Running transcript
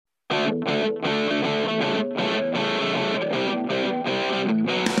Welcome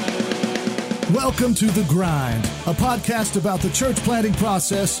to The Grind, a podcast about the church planting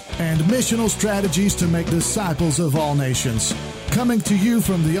process and missional strategies to make disciples of all nations. Coming to you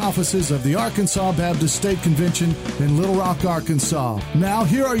from the offices of the Arkansas Baptist State Convention in Little Rock, Arkansas. Now,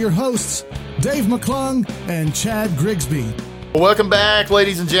 here are your hosts, Dave McClung and Chad Grigsby. Welcome back,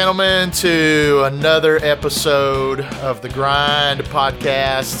 ladies and gentlemen, to another episode of The Grind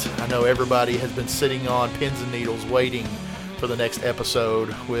podcast. I know everybody has been sitting on pins and needles waiting for the next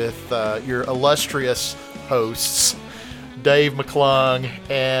episode with your illustrious hosts, Dave McClung,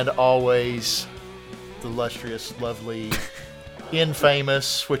 and always the illustrious, lovely,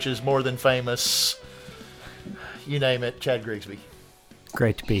 infamous, which is more than famous, you name it, Chad Grigsby.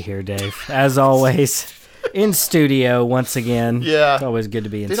 Great to be here, Dave. As always, in studio once again. Yeah. It's always good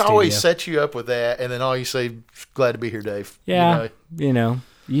to be in studio. It always sets you up with that, and then all you say, glad to be here, Dave. Yeah,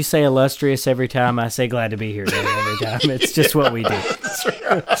 you say illustrious every time. I say glad to be here, Dave, every time. It's just what we do. That's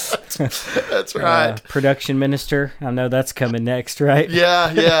right. That's right. Production minister. I know that's coming next, right?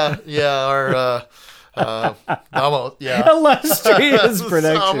 Yeah. Almost, yeah. Illustrious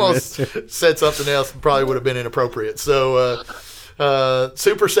production minister. Said something else that probably would have been inappropriate. So,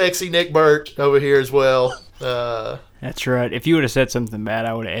 super sexy Nick Burt over here as well. That's right. If you would have said something bad,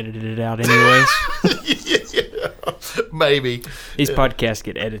 I would have edited it out anyways. Yeah, maybe. These podcasts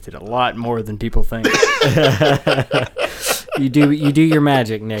get edited a lot more than people think. You do your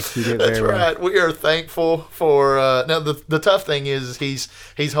magic, Nick. You do it very well. That's right. We are thankful for. Now the tough thing is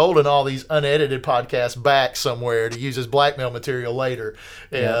he's holding all these unedited podcasts back somewhere to use as blackmail material later,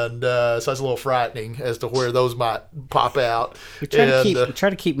 and so it's a little frightening as to where those might pop out. We try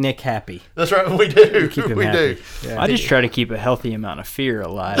to keep Nick happy. That's right. We do. We do. Yeah. I just try to keep a healthy amount of fear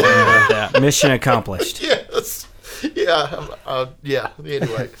alive. Mission accomplished. Yes. Yeah.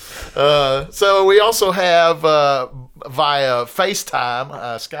 Anyway, so we also have via FaceTime.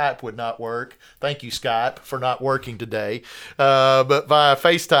 Skype would not work. Thank you, Skype, for not working today. But via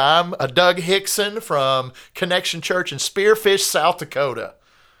FaceTime, Doug Hixon from Connection Church in Spearfish, South Dakota.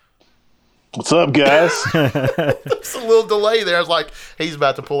 What's up, guys? It's a little delay there. I was like, he's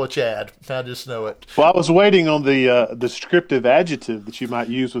about to pull a Chad. I just know it. Well, I was waiting on the descriptive adjective that you might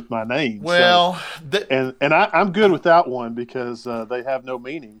use with my name. Well, so, I'm good without one because they have no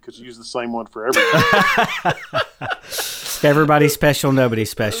meaning because you use the same one for everybody. Everybody's special, nobody's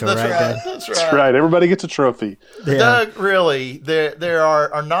special, That's right? That's right. Everybody gets a trophy. Yeah. Doug, really, there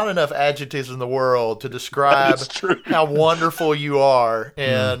are not enough adjectives in the world to describe how wonderful you are,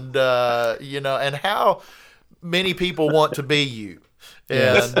 and and how many people want to be you.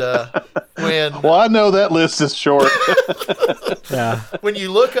 And well, I know that list is short. Yeah. When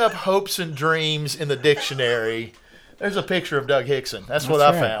you look up hopes and dreams in the dictionary, there's a picture of Doug Hixon. That's what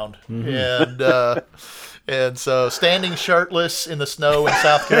I found. Mm-hmm. And so, standing shirtless in the snow in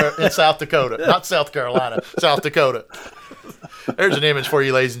South Dakota, not South Carolina, South Dakota. There's an image for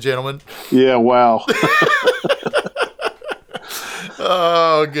you, ladies and gentlemen. Yeah, wow.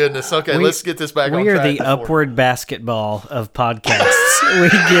 Oh, goodness. Okay, let's get this back on track. We are the upward basketball of podcasts. We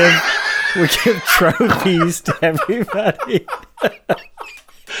give trophies to everybody.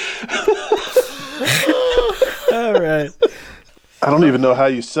 All right. I don't even know how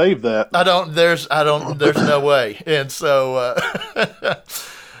you save that. There's no way. And so,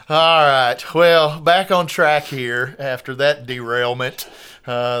 all right. Well, back on track here after that derailment.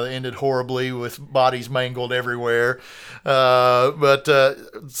 Ended horribly with bodies mangled everywhere. But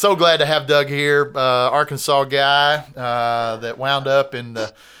so glad to have Doug here, Arkansas guy that wound up in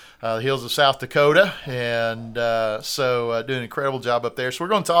the hills of South Dakota, and so doing an incredible job up there. So we're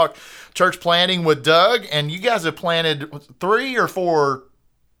going to talk church planting with Doug, and you guys have planted 3 or 4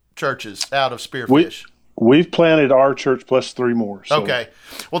 churches out of Spearfish. We've planted our church plus 3 more. So. Okay.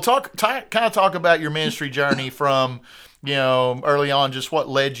 Well, kind of talk about your ministry journey from early on, just what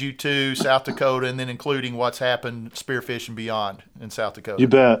led you to South Dakota, and then including what's happened Spearfish and beyond in South Dakota. You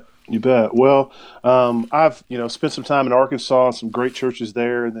bet. Well, I've spent some time in Arkansas, some great churches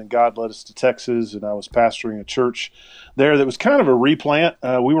there, and then God led us to Texas, and I was pastoring a church there that was kind of a replant.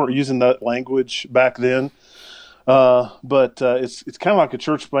 We weren't using that language back then, but it's kind of like a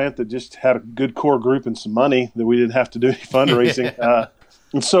church plant that just had a good core group and some money that we didn't have to do any fundraising.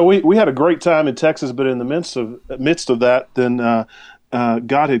 And so we had a great time in Texas, but in the midst of that, then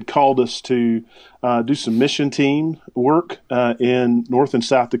God had called us to do some mission team work in North and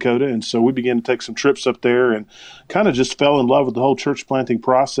South Dakota. And so we began to take some trips up there and kind of just fell in love with the whole church planting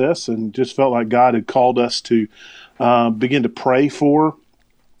process, and just felt like God had called us to begin to pray for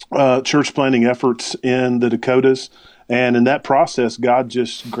church planting efforts in the Dakotas. And in that process, God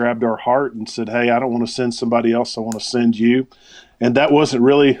just grabbed our heart and said, "Hey, I don't want to send somebody else. I want to send you." And that wasn't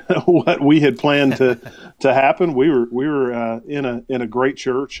really what we had planned to happen. We were in a great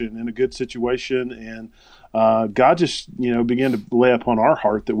church and in a good situation, and God just began to lay upon our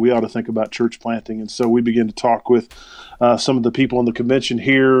heart that we ought to think about church planting. And so we began to talk with some of the people in the convention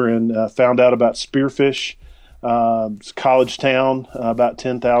here, and found out about Spearfish. It's a college town, about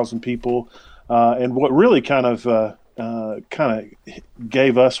 10,000 people, and what really kind of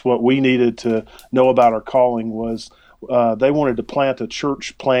gave us what we needed to know about our calling was they wanted to plant a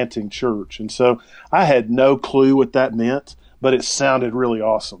church planting church. And so I had no clue what that meant, but it sounded really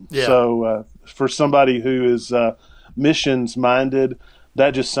awesome. Yeah. So for somebody who is missions minded,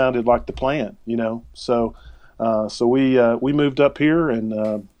 that just sounded like the plan, So we moved up here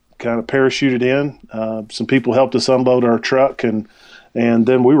and kind of parachuted in. Some people helped us unload our truck, and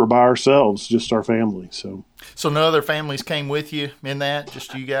then we were by ourselves, just our family. So no other families came with you in that,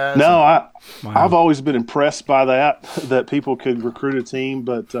 just you guys? No, I've always been impressed by that people could recruit a team,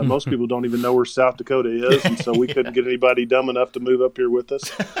 but most people don't even know where South Dakota is, and so we couldn't get anybody dumb enough to move up here with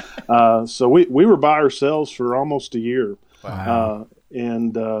us. So we were by ourselves for almost a year. Wow.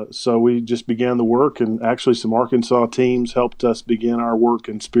 So we just began the work, and actually some Arkansas teams helped us begin our work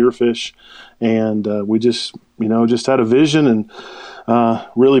in Spearfish, and we just had a vision and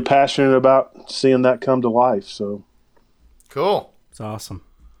really passionate about seeing that come to life. So cool. It's awesome.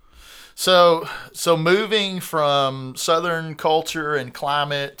 So moving from Southern culture and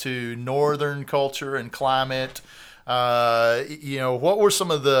climate to Northern culture and climate, what were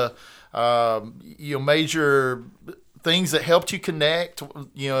some of the major things that helped you connect?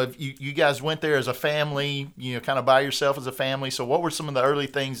 You guys went there as a family, kind of by yourself as a family. So what were some of the early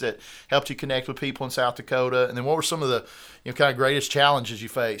things that helped you connect with people in South Dakota? And then what were some of the, kind of greatest challenges you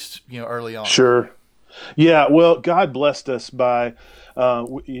faced, early on? Sure. Yeah. Well, God blessed us by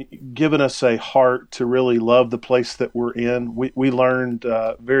giving us a heart to really love the place that we're in. We learned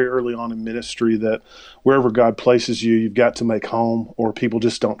very early on in ministry that wherever God places you, you've got to make home, or people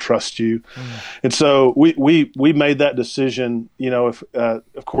just don't trust you. And so we made that decision.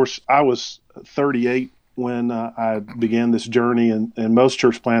 Of course, I was 38 when I began this journey, and most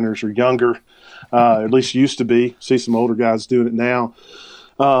church planners are younger, at least used to be. See some older guys doing it now.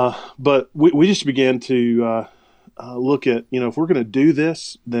 But we just began to look at, if we're going to do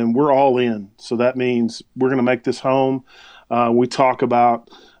this, then we're all in. So that means we're going to make this home. We talk about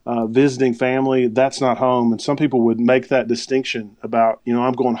visiting family. That's not home. And some people would make that distinction about,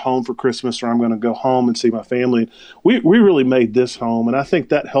 I'm going home for Christmas, or I'm going to go home and see my family. We really made this home. And I think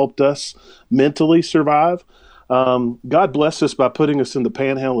that helped us mentally survive. God blessed us by putting us in the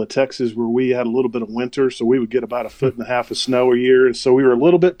panhandle of Texas, where we had a little bit of winter, so we would get about 1.5 feet of snow a year. And so we were a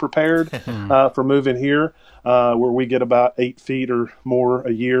little bit prepared for moving here, where we get about 8 feet or more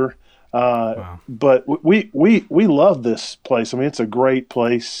a year. Wow. But we love this place. I mean, it's a great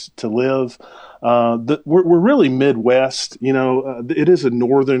place to live. We're really Midwest. It is a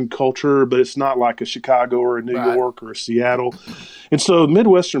northern culture, but it's not like a Chicago or a New York or a Seattle. And so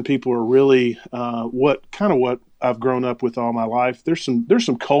Midwestern people are really what I've grown up with all my life. There's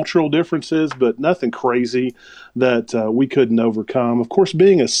some cultural differences, but nothing crazy that we couldn't overcome. Of course,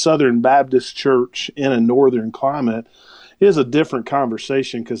 being a Southern Baptist church in a northern climate is a different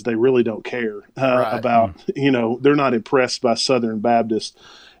conversation, because they really don't care about, they're not impressed by Southern Baptists.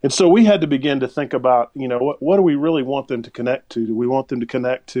 And so we had to begin to think about, what do we really want them to connect to? Do we want them to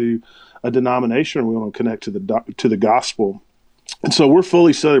connect to a denomination, or we want to connect to the gospel? And so we're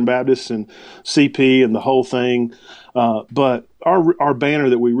fully Southern Baptists and CP and the whole thing. But our banner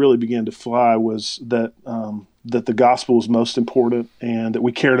that we really began to fly was that the gospel was most important, and that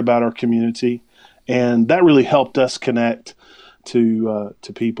we cared about our community. And that really helped us connect to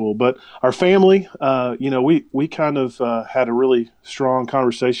people. But our family, we kind of had a really strong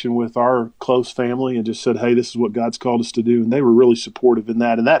conversation with our close family, and just said, hey, this is what God's called us to do. And they were really supportive in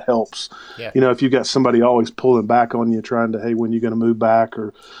that. And that helps. Yeah. If you've got somebody always pulling back on you, trying to, hey, when you're going to move back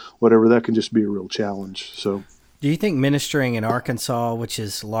or whatever, that can just be a real challenge. So, do you think ministering in Arkansas, which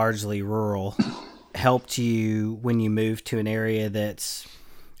is largely rural, helped you when you moved to an area that's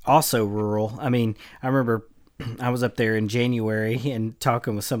also rural? I mean, I remember I was up there in January and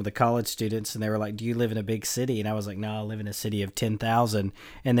talking with some of the college students, and they were like, do you live in a big city? And I was like, no, I live in a city of 10,000.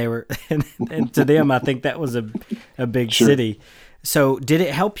 And they were, and to them, I think that was a big city. So did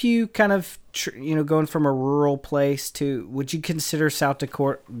it help you kind of, going from a rural place to, would you consider South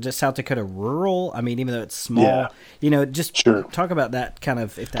Dakota rural? I mean, even though it's small, talk about that kind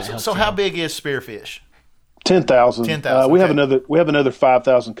of, if that helps. So how big is Spearfish? 10,000. 10,000. We have another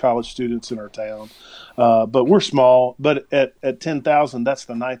 5,000 college students in our town. But we're small. But at 10,000, that's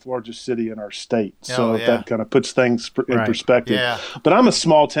the ninth largest city in our state. So that kind of puts things in perspective. Yeah. But I'm a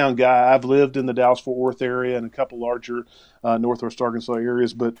small town guy. I've lived in the Dallas-Fort Worth area and a couple larger Northwest Arkansas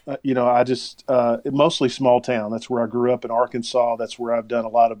areas. But, I just mostly small town. That's where I grew up in Arkansas. That's where I've done a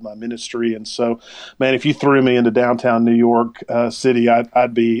lot of my ministry. And so, man, if you threw me into downtown New York City,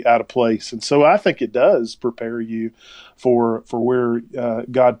 I'd be out of place. And so I think it does prepare you for where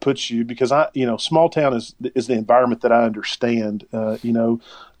God puts you, because small town is the environment that I understand,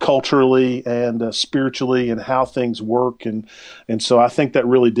 culturally and spiritually, and how things work, and so I think that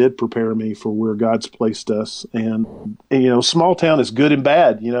really did prepare me for where God's placed us. And small town is good and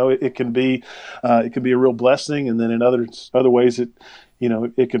bad. It can be a real blessing, and then in other ways it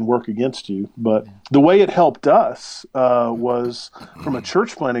can work against you. But the way it helped us was, from a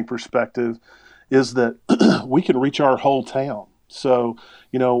church planting perspective, is that we can reach our whole town. So,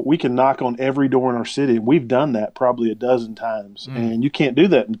 we can knock on every door in our city. We've done that probably a dozen times, and you can't do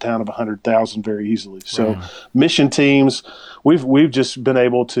that in a town of 100,000 very easily. So mission teams, we've just been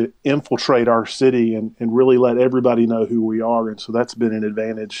able to infiltrate our city and really let everybody know who we are. And so that's been an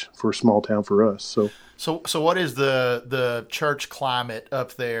advantage for a small town for us. So what is the church climate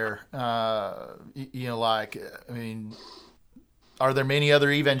up there? Are there many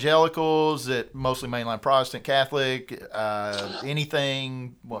other evangelicals? Is it mostly mainline Protestant, Catholic,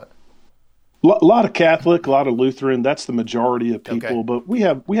 anything? What? A lot of Catholic, a lot of Lutheran. That's the majority of people. Okay. But we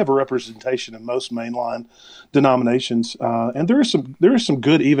have a representation in most mainline denominations, and there is some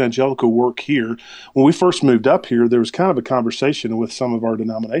good evangelical work here. When we first moved up here, there was kind of a conversation with some of our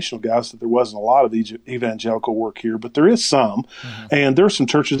denominational guys that there wasn't a lot of evangelical work here, but there is some, and there are some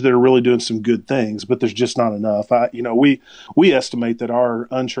churches that are really doing some good things, but there's just not enough. We estimate that our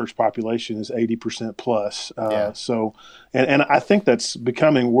unchurched population is 80% plus. So. And I think that's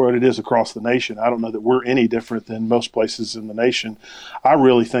becoming what it is across the nation. I don't know that we're any different than most places in the nation. I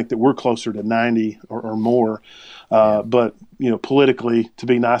really think that we're closer to 90 or more. But, politically, to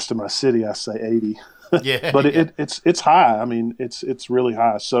be nice to my city, I say 80. But it's high. I mean, it's really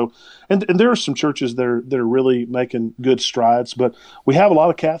high. So, and there are some churches that are really making good strides, but we have a lot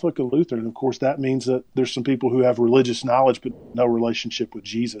of Catholic and Lutheran. And of course, that means that there's some people who have religious knowledge but no relationship with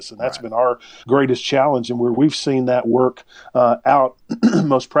Jesus, and that's been our greatest challenge. And where we've seen that work out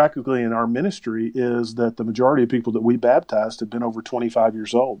most practically in our ministry is that the majority of people that we baptized have been over 25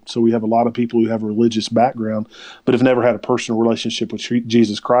 years old. So we have a lot of people who have a religious background but have never had a personal relationship with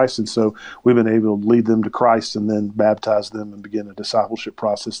Jesus Christ, and so we've been able to lead them to Christ and then baptize them and begin a discipleship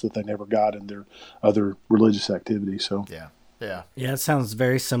process that they never got in their other religious activities. So yeah, it sounds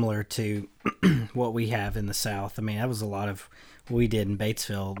very similar to what we have in the South. I mean, that was a lot of what we did in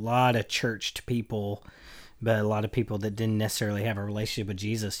Batesville. A lot of churched people, but a lot of people that didn't necessarily have a relationship with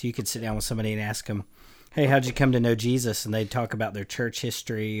Jesus. You could sit down with somebody and ask them, "Hey, how'd you come to know Jesus?" And they'd talk about their church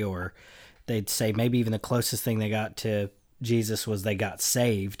history, or they'd say maybe even the closest thing they got to Jesus was they got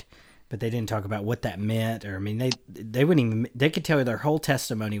saved. But they didn't talk about what that meant, or they wouldn't even. They could tell you their whole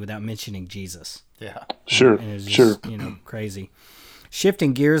testimony without mentioning Jesus. Yeah, sure, and it was just, crazy.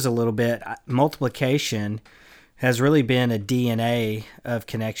 Shifting gears a little bit, multiplication has really been a DNA of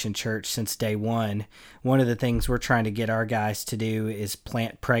Connection Church since day one. One of the things we're trying to get our guys to do is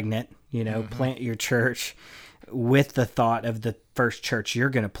plant pregnant. Plant your church with the thought of the first church you're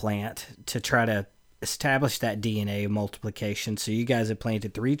going to plant, to try to establish that DNA of multiplication. So you guys have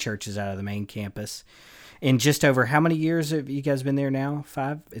planted 3 churches out of the main campus. In just over how many years have you guys been there now?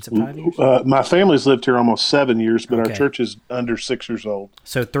 5? Is it 5 years? My family's lived here almost 7 years, but our church is under 6 years old.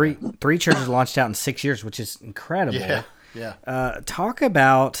 So three churches launched out in 6 years, which is incredible. Yeah. Talk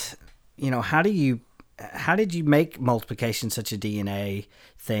about, how did you make multiplication such a DNA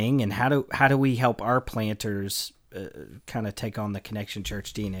thing, and how do we help our planters kind of take on the Connection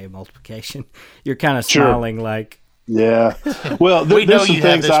Church DNA of multiplication? You're kind of smiling like, yeah. Well, we know you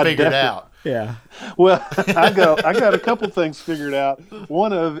have this figured out. Yeah. Well, I got a couple things figured out.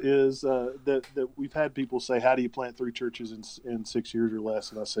 One of is that we've had people say, "How do you plant 3 churches in 6 years or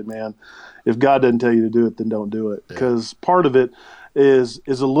less?" And I say, "Man, if God doesn't tell you to do it, then don't do it." Because part of it is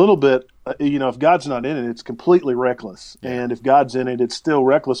a little bit, if God's not in it, it's completely reckless. And if God's in it, it's still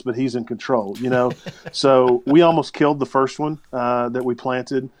reckless, but He's in control. So we almost killed the first one that we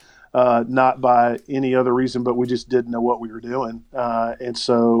planted. Not by any other reason, but we just didn't know what we were doing. And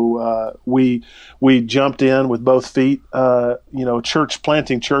so we jumped in with both feet.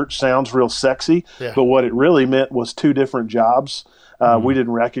 Planting church sounds real sexy, but what it really meant was 2 different jobs. We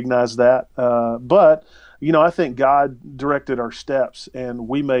didn't recognize that. But I think God directed our steps, and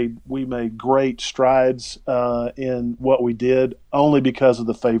we made great strides in what we did only because of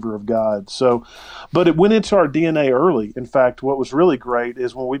the favor of God. So, but it went into our DNA early. In fact, what was really great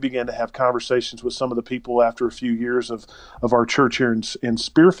is when we began to have conversations with some of the people after a few years of our church here in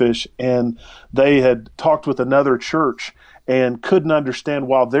Spearfish, and they had talked with another church and couldn't understand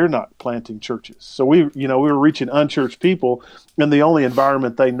why they're not planting churches. So we were reaching unchurched people, and the only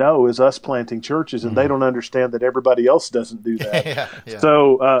environment they know is us planting churches, and they don't understand that everybody else doesn't do that. Yeah.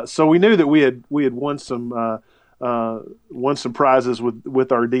 So we knew that we had won some prizes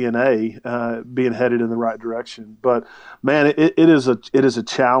with our DNA being headed in the right direction. But man, it is a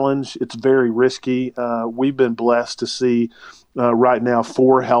challenge. It's very risky. We've been blessed to see right now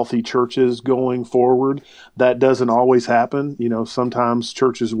 4 healthy churches going forward. That doesn't always happen. Sometimes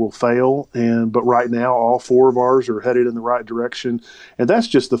churches will fail, but right now all 4 of ours are headed in the right direction, and that's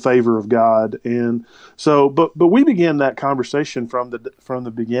just the favor of God. And so, but we began that conversation from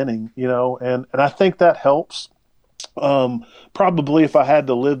the beginning, and I think that helps. Probably if I had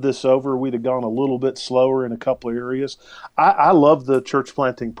to live this over, we'd have gone a little bit slower in a couple of areas. I love the church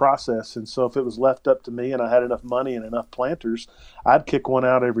planting process, and so if it was left up to me and I had enough money and enough planters, I'd kick one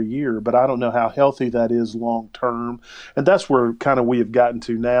out every year. But I don't know how healthy that is long term, and that's where kind of we have gotten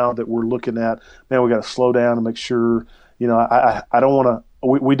to now that we're looking at. Man, we got to slow down and make sure. I don't want to.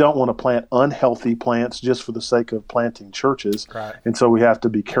 We don't want to plant unhealthy plants just for the sake of planting churches, right. And so we have to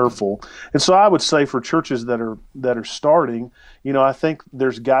be careful. And so I would say for churches that are starting, I think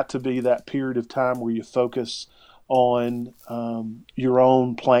there's got to be that period of time where you focus on your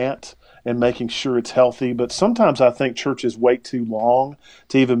own plant and making sure it's healthy. But sometimes I think churches wait too long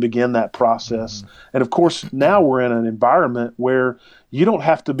to even begin that process. Mm-hmm. And of course, now we're in an environment where you don't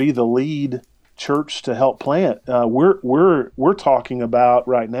have to be the lead church to help plant. We're talking about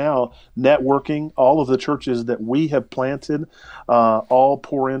right now networking. All of the churches that we have planted all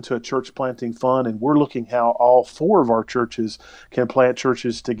pour into a church planting fund, and we're looking how all 4 of our churches can plant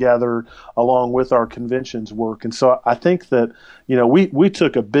churches together along with our conventions work. And so I think that we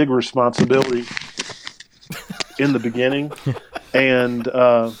took a big responsibility in the beginning. And do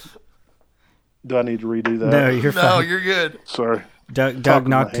I need to redo that? No, you're fine. No, you're good. Sorry. Doug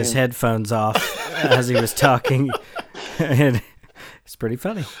knocked his headphones off as he was talking, and it's pretty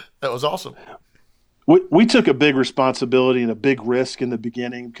funny. That was awesome. We took a big responsibility and a big risk in the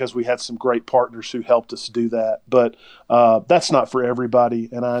beginning because we had some great partners who helped us do that. But that's not for everybody,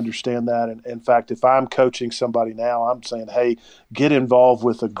 and I understand that. And in fact, if I'm coaching somebody now, I'm saying, hey, get involved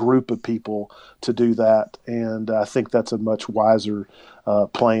with a group of people to do that. And I think that's a much wiser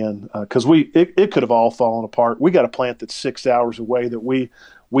plan because it could have all fallen apart. We got a plant that's 6 hours away that we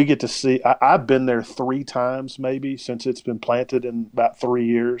get to see. I've been there 3 times maybe since it's been planted in about 3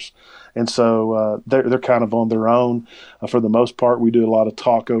 years, and so they're kind of on their own for the most part. We do a lot of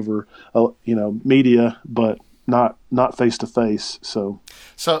talk over media, but not face to face. So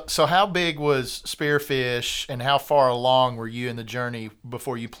how big was Spearfish, and how far along were you in the journey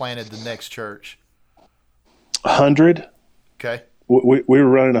before you planted the next church? 100. Okay. We were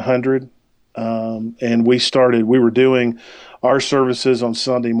running 100. And we were doing our services on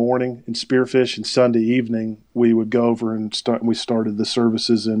Sunday morning in Spearfish, and Sunday evening we would go over and we started the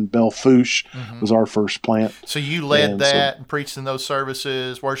services in Belfouche. Mm-hmm. Was our first plant. So you led and preached in those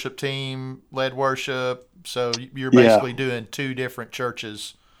services, worship team led worship. So you're basically doing 2 different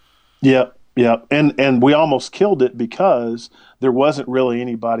churches. Yep. And we almost killed it because there wasn't really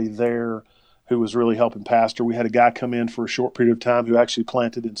anybody there who was really helping pastor. We had a guy come in for a short period of time who actually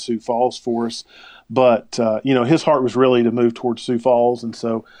planted in Sioux Falls for us. But, his heart was really to move towards Sioux Falls. And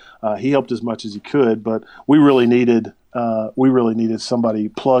so he helped as much as he could. But we really needed somebody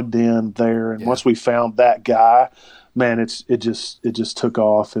plugged in there. And once we found that guy, man, it just took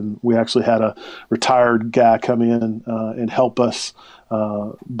off. And we actually had a retired guy come in and help us.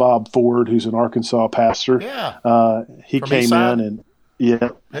 Bob Ford, who's an Arkansas pastor. Yeah. He came in and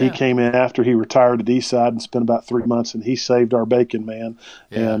he came in after he retired at Eastside and spent about 3 months, and he saved our bacon, man.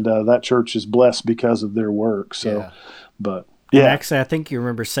 Yeah. And that church is blessed because of their work. So, but And actually, I think you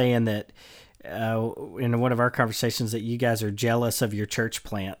remember saying that in one of our conversations that you guys are jealous of your church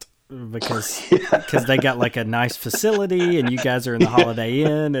plant because they got like a nice facility and you guys are in the Holiday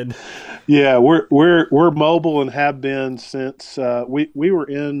Inn and we're mobile and have been since we were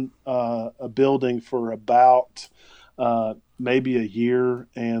in a building for about maybe a year,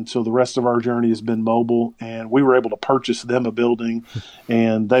 and so the rest of our journey has been mobile, and we were able to purchase them a building,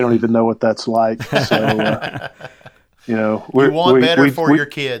 and they don't even know what that's like. So You want better for your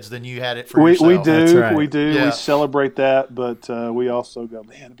kids than you had it for yourself. We do. That's right. We do. Yeah. We celebrate that, but we also go,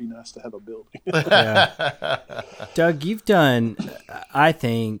 man, it'd be nice to have a building. Doug, you've done, I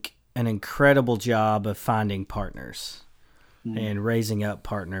think, an incredible job of finding partners and raising up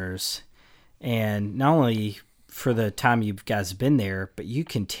partners. And not only for the time you guys have been there, but you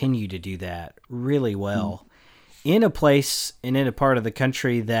continue to do that really well in a place and in a part of the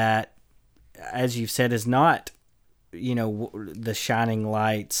country that, as you've said, is not, the shining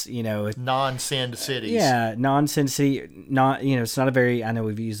lights, non-sin cities. Yeah, non-sin city, not, it's not a very, I know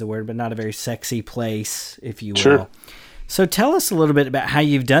we've used the word, but not a very sexy place, if you will. Sure. So tell us a little bit about how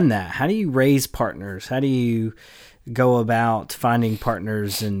you've done that. How do you raise partners? How do you go about finding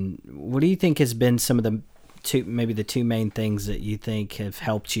partners? And what do you think has been some of the two main things that you think have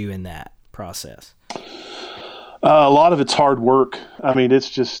helped you in that process? A lot of it's hard work. I mean, it's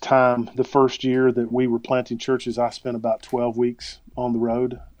just time. The first year that we were planting churches, I spent about 12 weeks on the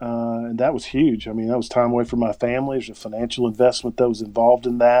road, and that was huge. I mean, that was time away from my family. There's a financial investment that was involved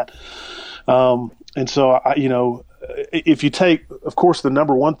in that. And so, if you take, of course, the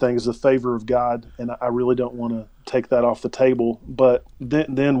number one thing is the favor of God, and I really don't want to take that off the table. But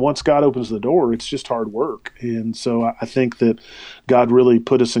then once God opens the door, it's just hard work. And so I think that God really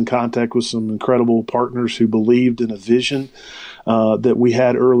put us in contact with some incredible partners who believed in a vision that we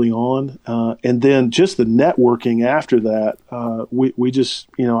had early on. And then just the networking after that, we just,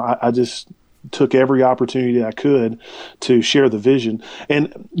 I just took every opportunity I could to share the vision.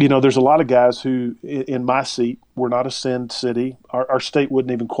 And, there's a lot of guys who, in my seat, we're not a sin city. Our state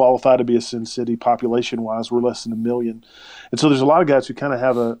wouldn't even qualify to be a sin city population-wise. We're less than 1 million. And so there's a lot of guys who kind of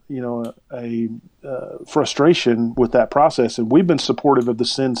have a frustration with that process. And we've been supportive of the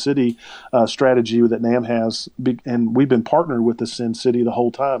Sin City strategy that NAM has, and we've been partnered with the Sin City the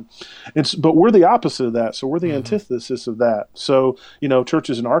whole time. But we're the opposite of that. So we're the antithesis of that. So,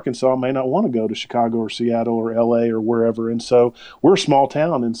 churches in Arkansas may not want to go to Chicago or Seattle or LA or wherever. And so we're a small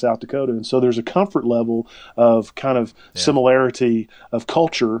town in South Dakota. And so there's a comfort level of kind of similarity of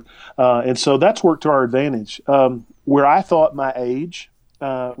culture. And so that's worked to our advantage. Where I thought my age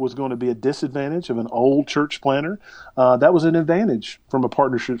was going to be a disadvantage of an old church planter, that was an advantage from a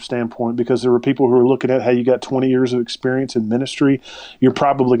partnership standpoint, because there were people who were looking at, hey, you got 20 years of experience in ministry. You're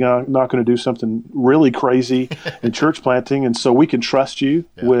probably not going to do something really crazy in church planting. And so we can trust you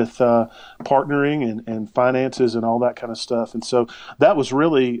with partnering and finances and all that kind of stuff. And so that was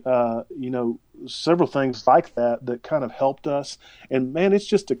really, several things like that kind of helped us. And man, it's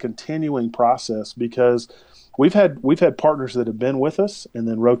just a continuing process, because we've had partners that have been with us and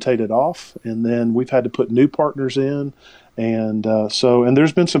then rotated off, and then we've had to put new partners in, and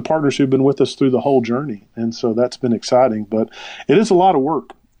there's been some partners who've been with us through the whole journey, and so that's been exciting. But it is a lot of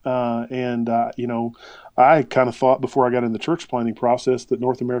work, I kind of thought before I got in the church planting process that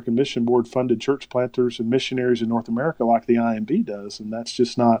North American Mission Board funded church planters and missionaries in North America like the IMB does, and that's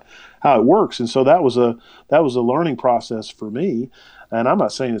just not how it works. And so that was a learning process for me. And I'm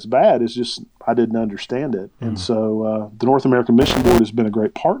not saying it's bad. It's just I didn't understand it. And so the North American Mission Board has been a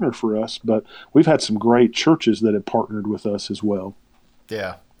great partner for us, but we've had some great churches that have partnered with us as well.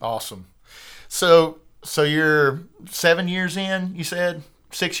 Yeah, awesome. So you're 7 years in, you said?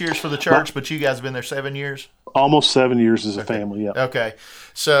 6 years for the church, but you guys have been there 7 years? Almost 7 years as a family, yeah. Okay.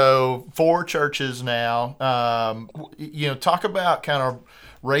 So 4 churches now. Talk about kind of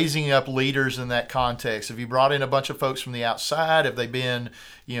raising up leaders in that context. Have you brought in a bunch of folks from the outside? Have they been,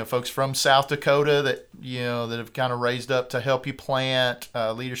 folks from South Dakota that, that have kind of raised up to help you plant,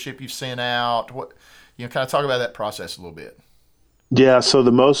 leadership you've sent out? What, kind of talk about that process a little bit. Yeah, so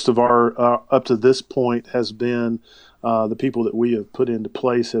the most of our, up to this point, has been the people that we have put into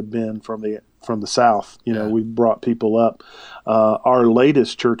place have been from the South. We brought people up. Our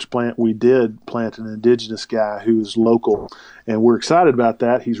latest church plant, we did plant an indigenous guy who's local, and we're excited about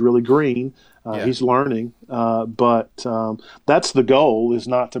that. He's really green. He's learning, but that's the goal, is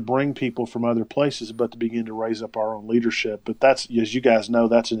not to bring people from other places, but to begin to raise up our own leadership. But that's, as you guys know,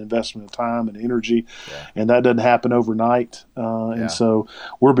 that's an investment of time and energy, and that doesn't happen overnight. And so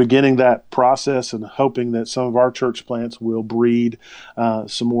we're beginning that process and hoping that some of our church plants will breed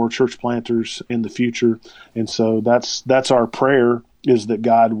some more church planters in the future. And so that's our prayer, is that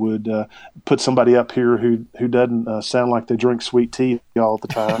God would put somebody up here who doesn't sound like they drink sweet tea all the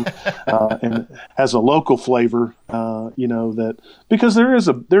time, and has a local flavor. That, because there is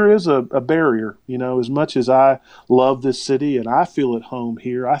a barrier. As much as I love this city and I feel at home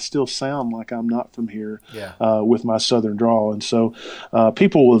here, I still sound like I'm not from here with my Southern drawl. And so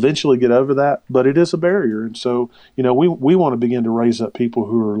people will eventually get over that, but it is a barrier. And so we want to begin to raise up people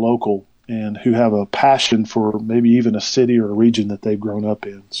who are local and who have a passion for maybe even a city or a region that they've grown up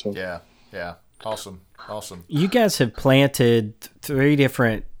in. So yeah, awesome. You guys have planted 3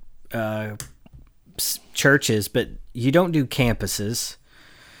 different churches, but you don't do campuses,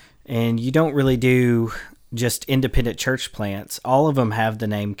 and you don't really do just independent church plants. All of them have the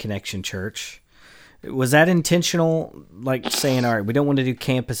name Connection Church. Was that intentional, like saying, all right, we don't want to do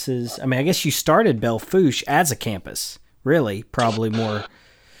campuses? I mean, I guess you started Belle Fourche as a campus, really, probably more.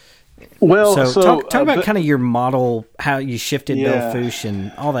 Well, so talk about kind of your model, how you shifted Belle Fourche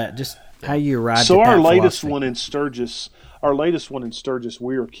and all that, just how you arrived at that So our latest philosophy. one in Sturgis,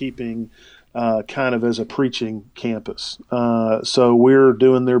 we are keeping kind of as a preaching campus. So we're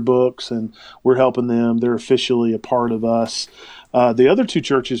doing their books and we're helping them. They're officially a part of us. The other 2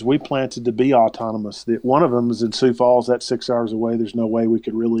 churches we planted to be autonomous. One of them is in Sioux Falls. That's 6 hours away. There's no way we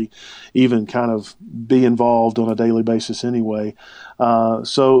could really even kind of be involved on a daily basis anyway.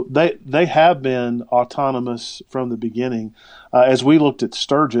 So they have been autonomous from the beginning. As we looked at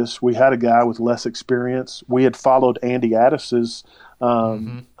Sturgis, we had a guy with less experience. We had followed Andy Addis's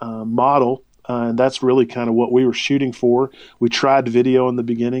model. And that's really kind of what we were shooting for. We tried video in the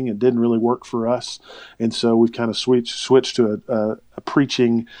beginning. It didn't really work for us. And so we've kind of switched to a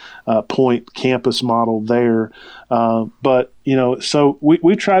preaching point campus model there. But, so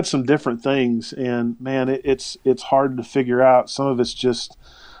we tried some different things. And, man, it's hard to figure out. Some of it's just,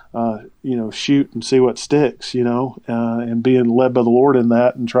 shoot and see what sticks, and being led by the Lord in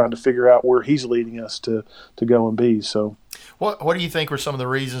that and trying to figure out where he's leading us to go and be. So. What do you think were some of the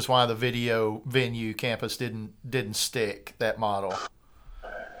reasons why the video venue campus didn't stick, that model?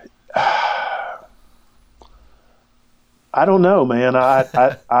 I don't know, man.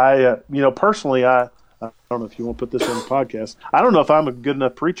 I personally, I don't know if you want to put this on the podcast. I don't know if I'm a good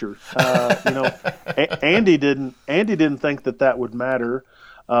enough preacher. Andy didn't think that would matter.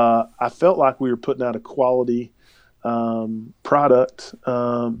 I felt like we were putting out a quality product,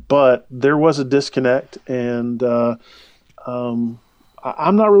 but there was a disconnect, and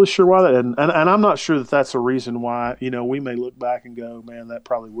I'm not really sure why that, and I'm not sure that that's a reason why. We may look back and go, man, that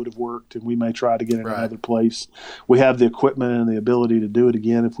probably would have worked, and we may try to get in another place. We have the equipment and the ability to do it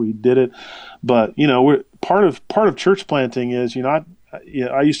again if we did it, but we're part of church planting is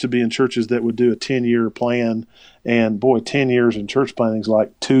I used to be in churches that would do a 10-year plan, and boy, 10 years in church planting is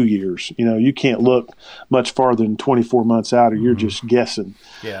like 2 years. You can't look much farther than 24 months out, or you're just guessing.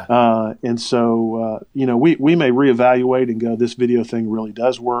 Yeah. And so, we may reevaluate and go, this video thing really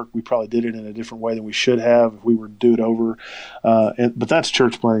does work. We probably did it in a different way than we should have if we were to do it over. But that's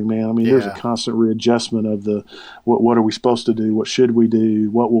church planting, man. I mean, there's a constant readjustment of what are we supposed to do? What should we do?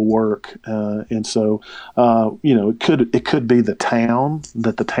 What will work? And so, it could be the town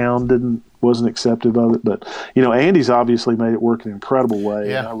wasn't acceptive of it, but Andy's obviously made it work in an incredible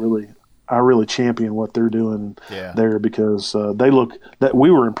way. Yeah. And I really champion what they're doing there because that we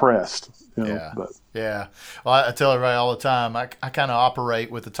were impressed. But. Yeah. Well, I tell everybody all the time, I kind of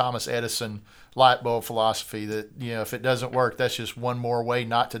operate with the Thomas Edison light bulb philosophy that, if it doesn't work, that's just one more way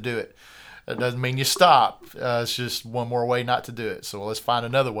not to do it. It doesn't mean you stop. It's just one more way not to do it. So let's find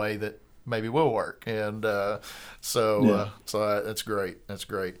another way that maybe will work. And so that's great. That's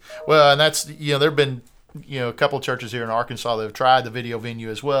great. Well, and that's, there've been, a couple of churches here in Arkansas that have tried the video venue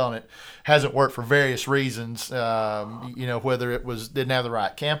as well, and it hasn't worked for various reasons. Whether it didn't have the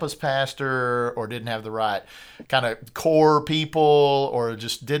right campus pastor, or didn't have the right kind of core people, or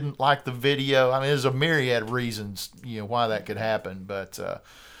just didn't like the video. I mean, there's a myriad of reasons, why that could happen. But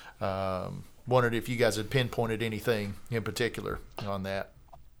wondered if you guys had pinpointed anything in particular on that.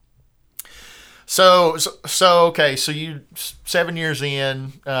 So okay. So you 7 years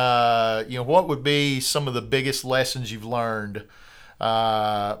in, what would be some of the biggest lessons you've learned,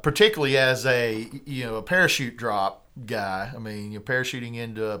 particularly as a parachute drop guy? I mean, you're parachuting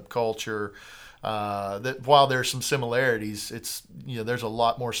into a culture that, while there's some similarities, it's there's a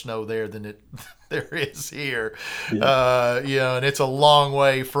lot more snow there than there is here. And it's a long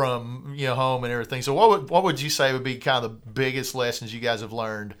way from home and everything. So what would you say would be kind of the biggest lessons you guys have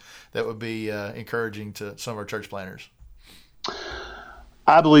learned that would be encouraging to some of our church planners?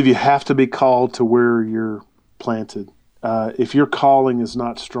 I believe you have to be called to where you're planted. If your calling is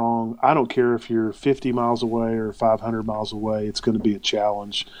not strong, I don't care if you're 50 miles away or 500 miles away, it's going to be a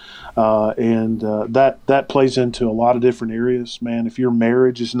challenge. And that plays into a lot of different areas, man. If your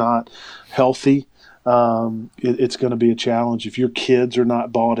marriage is not healthy, it's going to be a challenge. If your kids are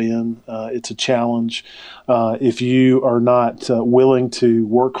not bought in, it's a challenge. If you are not willing to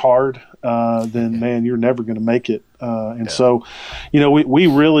work hard, then man, you're never going to make it. So, we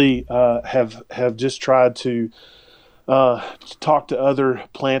really have just tried to talk to other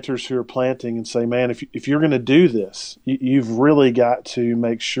planters who are planting and say, man, if you're going to do this, you've really got to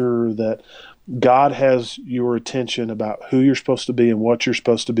make sure that God has your attention about who you're supposed to be and what you're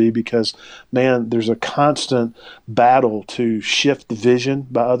supposed to be, because, man, there's a constant battle to shift the vision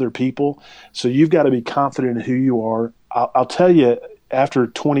by other people. So you've got to be confident in who you are. I'll tell you, after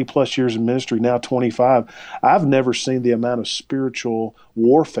 20 plus years in ministry, now 25, I've never seen the amount of spiritual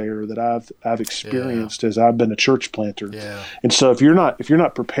warfare that I've experienced as I've been a church planter. Yeah. And so if you're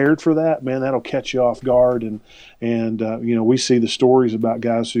not prepared for that, man, that'll catch you off guard. And we see the stories about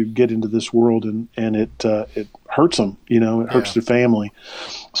guys who get into this world and it hurts them, it hurts their family.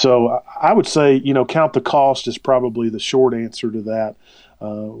 So I would say, count the cost is probably the short answer to that.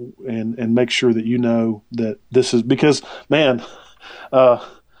 And make sure that that this is, because, man,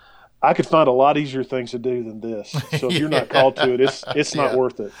 I could find a lot easier things to do than this. So if you're not called to it, it's not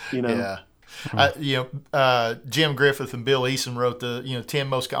worth it. Yeah. Jim Griffith and Bill Eason wrote the 10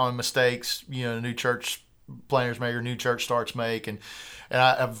 most common mistakes new church planners make or new church starts make, and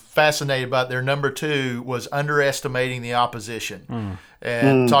I'm fascinated about their number 2 was underestimating the opposition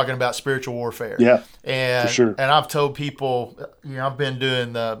and talking about spiritual warfare. Yeah, and for sure. And I've told people, I've been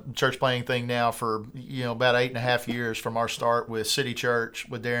doing the church planning thing now for about 8.5 years, from our start with City Church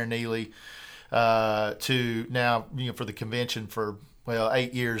with Darren Neely to now for the convention for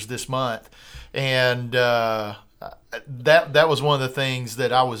 8 years this month, and that was one of the things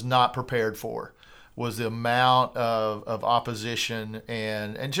that I was not prepared for, was the amount of opposition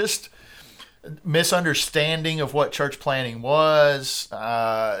and just misunderstanding of what church planning was,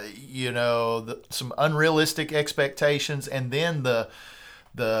 some unrealistic expectations, and then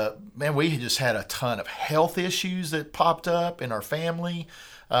we just had a ton of health issues that popped up in our family.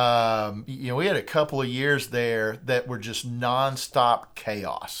 We had a couple of years there that were just nonstop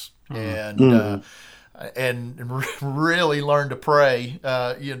chaos, and really learned to pray,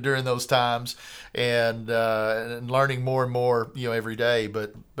 during those times, and learning more and more, every day.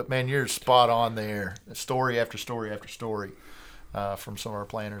 But man, you're spot on there. Story after story after story, from some of our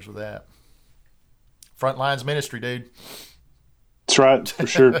planners with that. Front lines ministry, dude. That's right, for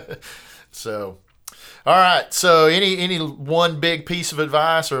sure. So, all right. So, any one big piece of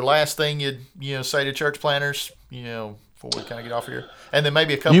advice or last thing you'd say to church planners, before we kind of get off here, and then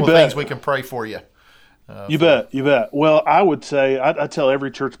maybe a couple of things we can pray for you. You bet. Well, I would say, I tell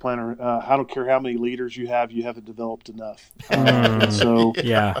every church planner, I don't care how many leaders you haven't developed enough. So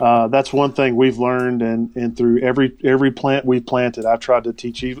that's one thing we've learned, and through every plant we've planted, I've tried to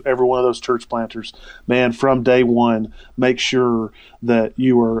teach every one of those church planters, man, from day one, make sure that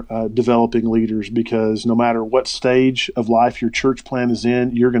you are developing leaders, because no matter what stage of life your church plant is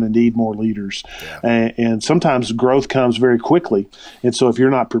in, you're going to need more leaders. Yeah. And sometimes growth comes very quickly. And so if you're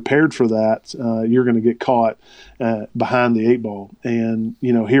not prepared for that, you're going to get caught behind the 8 ball. And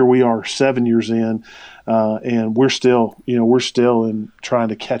here we are 7 years in, and we're still in trying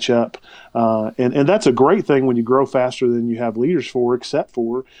to catch up. And that's a great thing when you grow faster than you have leaders for, except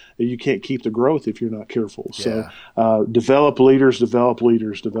for you can't keep the growth if you're not careful. Yeah. So develop leaders.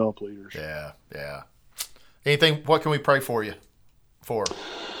 Yeah. Anything? What can we pray for you for?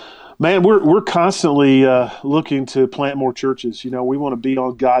 Man, we're constantly looking to plant more churches. We want to be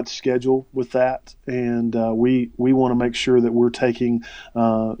on God's schedule with that, and we want to make sure that we're taking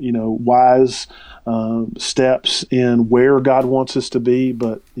wise steps in where God wants us to be.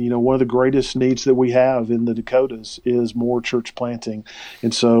 But one of the greatest needs that we have in the Dakotas is more church planting,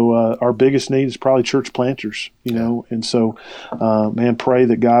 and so our biggest need is probably church planters. And so pray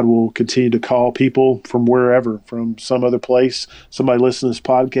that God will continue to call people from wherever, from some other place, somebody listening to this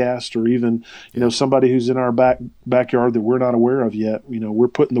podcast, or even somebody who's in our backyard that we're not aware of yet. We're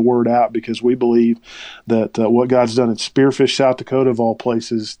putting the word out because we believe that what God's done in Spearfish, South Dakota, of all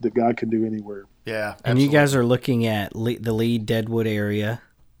places, that God can do anywhere. Yeah, absolutely. And you guys are looking at the Lead Deadwood area.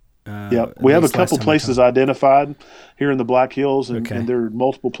 We have a couple places identified here in the Black Hills, and there are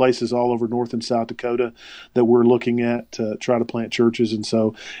multiple places all over North and South Dakota that we're looking at to try to plant churches. And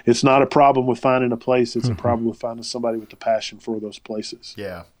so it's not a problem with finding a place; it's a problem with finding somebody with the passion for those places.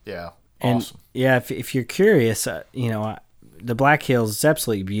 Yeah, awesome. And if you're curious, the Black Hills is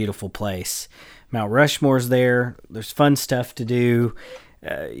absolutely a beautiful place. Mount Rushmore's there. There's fun stuff to do.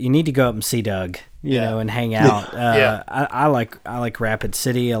 You need to go up and see Doug, and hang out. I like Rapid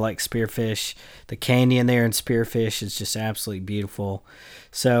City. I like Spearfish. The canyon there in Spearfish is just absolutely beautiful.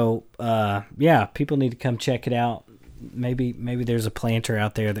 So, people need to come check it out. Maybe there's a planter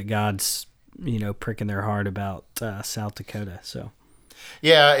out there that God's, pricking their heart about South Dakota. So.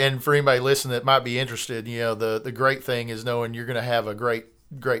 Yeah, and for anybody listening that might be interested, the great thing is knowing you're going to have a great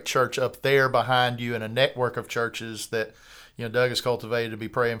great church up there behind you and a network of churches that, Doug has cultivated to be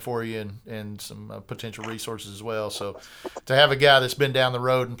praying for you and some potential resources as well. So to have a guy that's been down the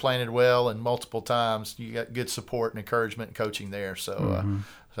road and planted well and multiple times, you got good support and encouragement and coaching there. So,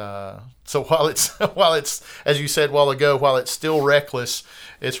 so while it's, as you said a while ago, while it's still reckless,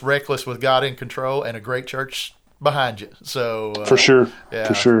 it's reckless with God in control and a great church behind you. So for sure.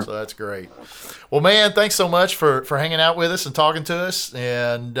 So that's great. Well, man, thanks so much for hanging out with us and talking to us.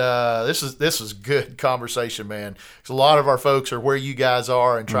 And this is good conversation, man. Because a lot of our folks are where you guys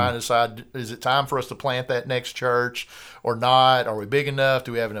are and trying to decide, is it time for us to plant that next church or not? Are we big enough?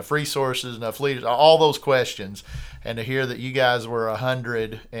 Do we have enough resources, enough leaders? All those questions. And to hear that you guys were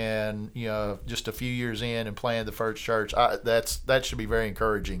 100 and just a few years in and planted the first church, that should be very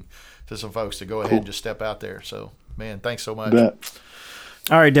encouraging to some folks to go ahead and just step out there. So, man, thanks so much.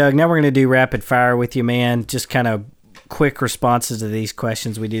 All right, Doug, now we're going to do rapid fire with you, man. Just kind of quick responses to these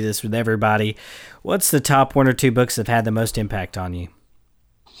questions. We do this with everybody. What's the top 1 or 2 books that have had the most impact on you?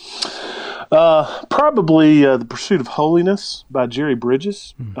 Probably The Pursuit of Holiness by Jerry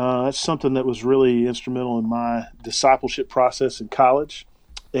Bridges. That's something that was really instrumental in my discipleship process in college.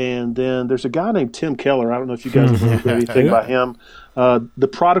 And then there's a guy named Tim Keller. I don't know if you guys have heard anything by him. The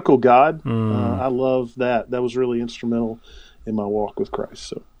Prodigal God. I love that. That was really instrumental in my walk with Christ.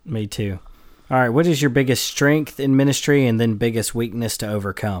 So me too. All right. What is your biggest strength in ministry and then biggest weakness to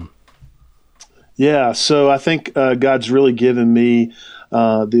overcome? Yeah. So I think God's really given me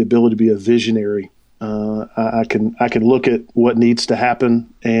the ability to be a visionary. I can look at what needs to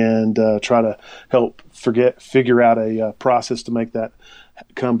happen and try to help figure out a process to make that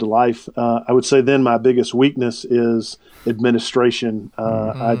come to life. I would say then my biggest weakness is administration.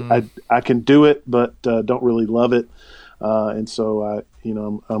 I can do it, but don't really love it. And so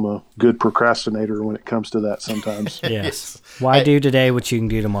I'm a good procrastinator when it comes to that sometimes. Yes. Why do today what you can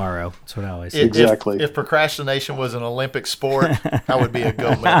do tomorrow? That's what I always say. Exactly. If procrastination was an Olympic sport, I would be a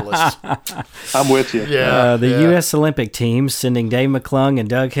gold medalist. I'm with you. Yeah. The U.S. Olympic team sending Dave McClung and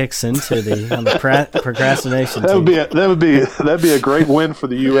Doug Hixon on the procrastination team. That'd be a great win for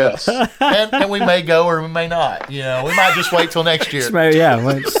the U.S. and we may go or we may not. We might just wait till next year.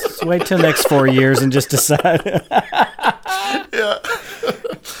 Wait till next 4 years and just decide. Yeah.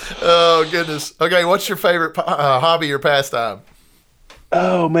 Oh, goodness. Okay, what's your favorite hobby or pastime?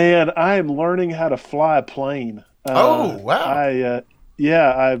 Oh, man, I am learning how to fly a plane. Oh, wow.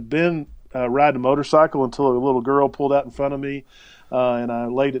 I've been riding a motorcycle until a little girl pulled out in front of me, and I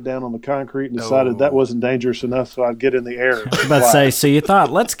laid it down on the concrete and decided that wasn't dangerous enough, so I'd get in the air. I was about to say, so you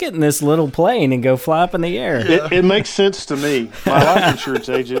thought, let's get in this little plane and go fly up in the air. It makes sense to me. My life insurance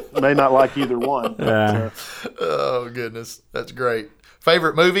agent may not like either one. But, oh, goodness. That's great.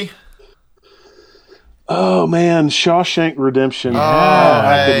 Favorite movie? Oh, man, Shawshank Redemption.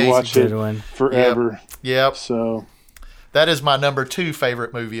 I could watch it forever. Yep. So that is my number 2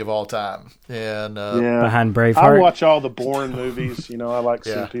 favorite movie of all time. And behind Braveheart. I watch all the boring movies. I like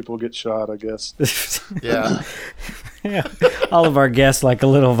seeing people get shot, I guess. Yeah. Yeah. All of our guests like a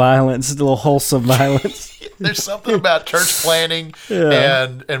little violence, a little wholesome violence. There's something about church planning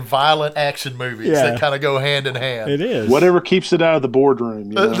and violent action movies that kind of go hand in hand. It is. Whatever keeps it out of the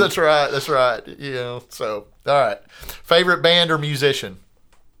boardroom. That's right. So, all right. Favorite band or musician?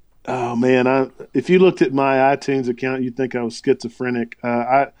 Oh, man. If you looked at my iTunes account, you'd think I was schizophrenic.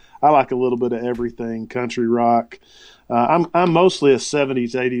 I like a little bit of everything, country rock. I'm mostly a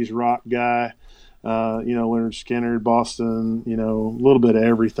 70s, 80s rock guy. Leonard Skinner, Boston, a little bit of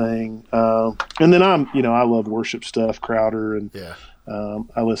everything. And then I love worship stuff, Crowder, and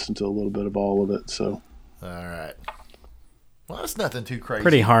I listen to a little bit of all of it. So, all right. Well, that's nothing too crazy.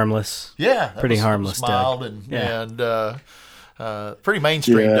 Pretty harmless. Yeah, pretty harmless. Mild and pretty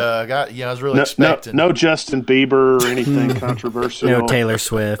mainstream. Doug. I was really expecting no Justin Bieber or anything controversial. No Taylor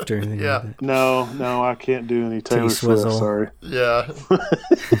Swift or anything. Yeah. Like that. No, I can't do any Taylor Swift. Sorry. Yeah.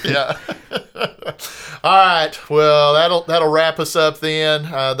 Yeah. All right. Well, that'll wrap us up then.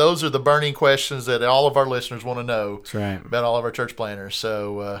 Those are the burning questions that all of our listeners want to know. That's right. About all of our church planners.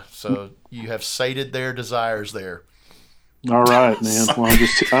 So you have sated their desires there. All right, man. Well,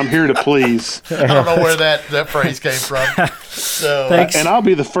 I'm here to please. I don't know where that phrase came from. So, thanks. And I'll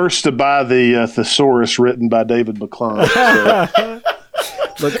be the first to buy the thesaurus written by David McClung. So.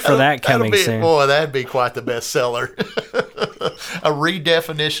 Look for that coming soon. Boy, that'd be quite the bestseller. A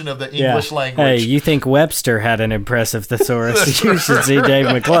redefinition of the English language. Hey, you think Webster had an impressive thesaurus? You should see Dave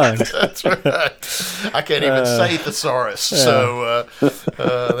McClung. That's right. I can't even say thesaurus, so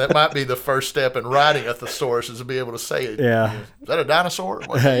that might be the first step in writing a thesaurus is to be able to say it. Yeah. Is that a dinosaur?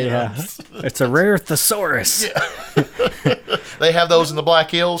 Yeah. It's a rare thesaurus. Yeah. They have those in the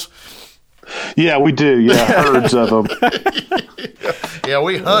Black Hills. Yeah, we do. Yeah, herds of them. Yeah,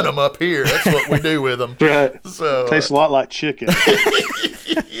 we hunt them up here. That's what we do with them. Right. So tastes a lot like chicken.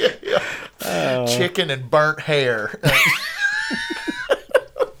 Yeah. Chicken and burnt hair.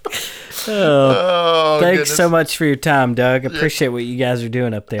 Thanks goodness. so much for your time, Doug. Appreciate what you guys are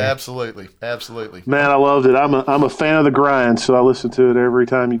doing up there. Absolutely. Man, I loved it. I'm a fan of the grind, so I listen to it every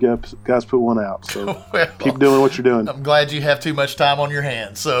time you guys put one out. So keep doing what you're doing. I'm glad you have too much time on your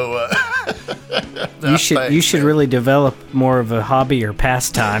hands. So you should really develop more of a hobby or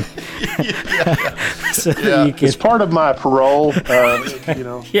pastime. So you can, it's part of my parole.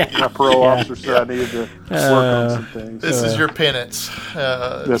 My parole officer said I needed to work on some things. This is your penance.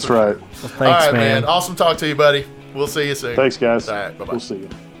 That's right. Well, thanks, all right, man. Awesome talk to you, buddy. We'll see you soon. Thanks, guys. All right, bye-bye. We'll see you.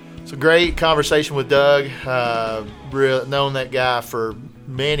 It's a great conversation with Doug. Known that guy for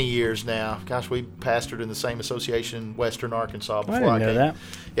many years now. Gosh, we pastored in the same association in Western Arkansas before I didn't know that.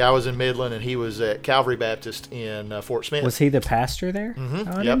 Yeah, I was in Midland, and he was at Calvary Baptist in Fort Smith. Was he the pastor there? Mm-hmm.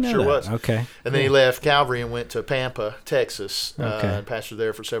 Oh, I Yep, didn't know sure that. was. Okay. And then he left Calvary and went to Pampa, Texas, Okay. and pastored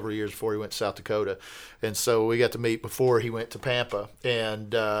there for several years before he went to South Dakota. And so we got to meet before he went to Pampa,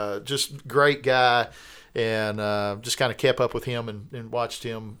 and just great guy. And just kind of kept up with him and watched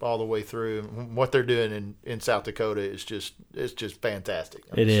him all the way through. And what they're doing in South Dakota is just fantastic.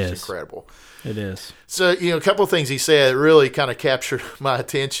 I mean, It it's is. just incredible. It is. So, a couple of things he said really kind of captured my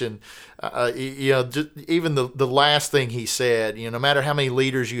attention. Just even the last thing he said, no matter how many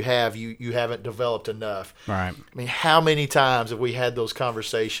leaders you have, you haven't developed enough. Right. I mean, how many times have we had those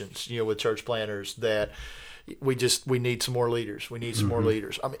conversations, with church planners that we need some more leaders. We need some more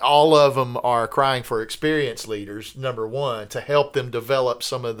leaders. I mean, all of them are crying for experienced leaders, number one, to help them develop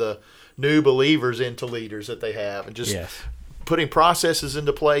some of the new believers into leaders that they have, and just putting processes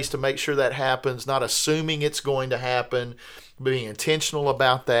into place to make sure that happens, not assuming it's going to happen, being intentional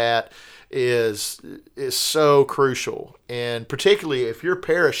about that is so crucial. And particularly if you're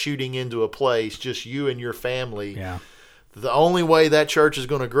parachuting into a place, just you and your family, the only way that church is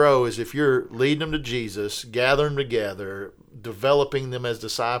going to grow is if you're leading them to Jesus, gathering them together, developing them as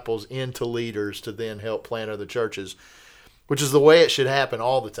disciples into leaders to then help plant other churches, which is the way it should happen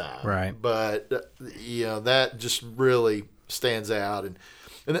all the time. Right. But, that just really stands out. And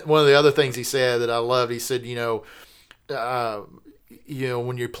one of the other things he said that I loved, he said, when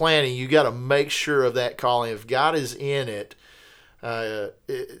you're planning, you got to make sure of that calling. If God is in it,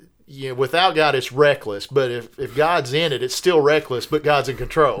 without God, it's reckless. But if God's in it, it's still reckless, but God's in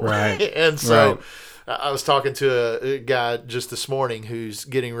control. Right. And so I was talking to a guy just this morning who's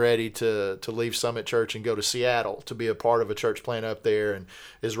getting ready to leave Summit Church and go to Seattle to be a part of a church plant up there, and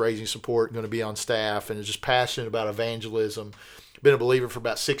is raising support and going to be on staff, and is just passionate about evangelism. Been a believer for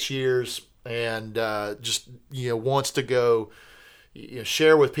about 6 years, and just wants to go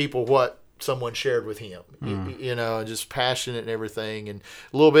share with people what someone shared with him, and just passionate and everything, and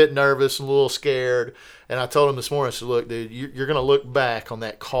a little bit nervous and a little scared. And I told him this morning, I said, look, dude, you're going to look back on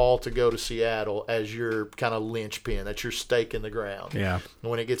that call to go to Seattle as your kind of linchpin. That's your stake in the ground. Yeah.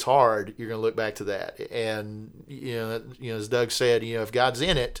 And when it gets hard, you're going to look back to that. And, as Doug said, if God's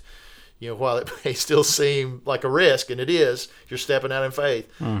in it, while it may still seem like a risk, and it is, you're stepping out in faith,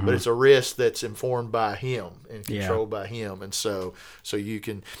 but it's a risk that's informed by Him and controlled by Him. And so you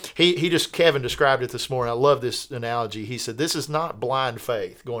can, Kevin described it this morning. I love this analogy. He said, this is not blind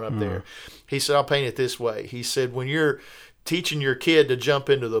faith going up there. He said, I'll paint it this way. He said, when you're teaching your kid to jump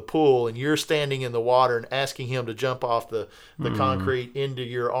into the pool and you're standing in the water and asking him to jump off the concrete into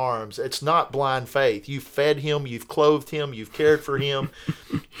your arms, it's not blind faith. You've fed him, you've clothed him, you've cared for him.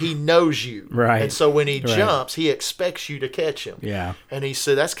 He knows you. Right. And so when he jumps, he expects you to catch him. Yeah. And he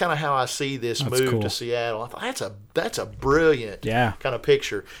said, that's kind of how I see this move to Seattle. I thought, that's a brilliant kind of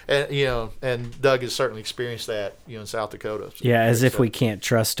picture. And, and Doug has certainly experienced that, in South Dakota. So as if we can't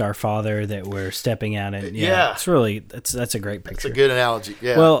trust our Father that we're stepping out in. It's really, that's a great picture. That's a good analogy.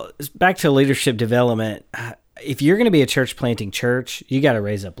 Yeah. Well, back to leadership development. If you're going to be a church planting church, you got to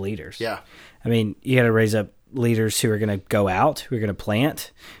raise up leaders. Yeah. I mean, you got to raise up leaders who are going to go out, who are going to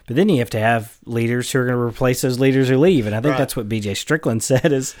plant, but then you have to have leaders who are going to replace those leaders who leave. And I think that's what B.J. Strickland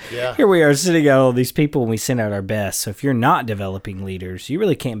said is, here we are sitting out all these people and we send out our best. So if you're not developing leaders, you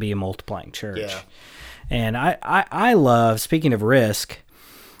really can't be a multiplying church. Yeah. And I love, speaking of risk,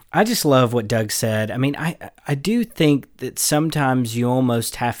 I just love what Doug said. I mean, I do think that sometimes you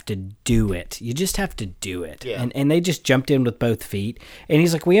almost have to do it. You just have to do it. Yeah. And they just jumped in with both feet. And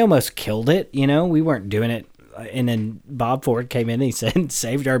he's like, we almost killed it. We weren't doing it. And then Bob Ford came in and he said,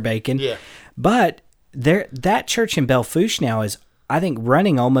 saved our bacon. Yeah. But that church in Belfouche now is, I think,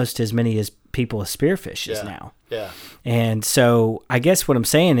 running almost as many as people as Spearfish is now. Yeah. And so I guess what I'm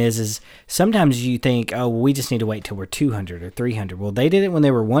saying is sometimes you think, oh, we just need to wait till we're 200 or 300. Well, they did it when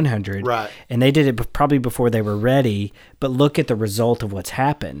they were 100. Right. And they did it probably before they were ready. But look at the result of what's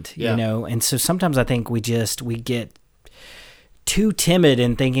happened, Yeah. And so sometimes I think we get too timid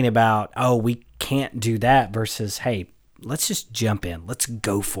in thinking about, oh, we can't do that versus, hey, let's just jump in. Let's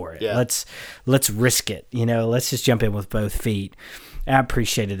go for it. Yeah. Let's risk it. Let's just jump in with both feet. I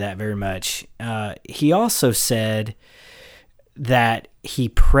appreciated that very much. He also said that he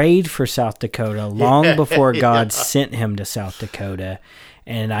prayed for South Dakota long before God sent him to South Dakota.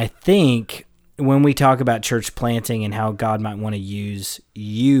 And I think when we talk about church planting and how God might want to use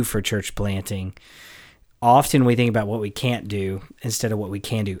you for church planting, often we think about what we can't do instead of what we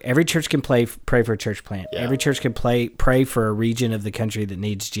can do. Every church can pray for a church plant. Yeah. Every church can pray for a region of the country that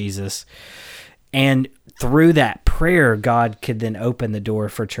needs Jesus. And through that prayer, God could then open the door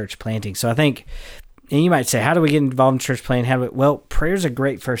for church planting. So I think, and you might say, how do we get involved in church planting? Well, prayer's a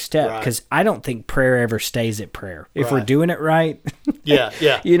great first step because I don't think prayer ever stays at prayer. If we're doing it right. Yeah.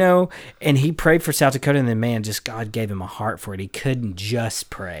 And he prayed for South Dakota, and then, man, just God gave him a heart for it. He couldn't just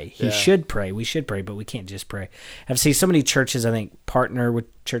pray. He should pray. We should pray, but we can't just pray. I've seen so many churches, I think, partner with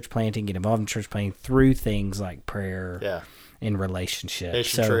church planting, get involved in church planting through things like prayer. Yeah. In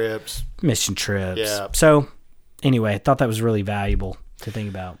relationships. Mission trips. Yeah. So anyway, I thought that was really valuable to think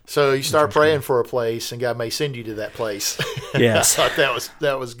about. So you start praying for a place, and God may send you to that place. Yes. I thought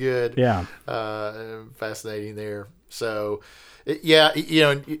that was good. Yeah. Fascinating there. So, back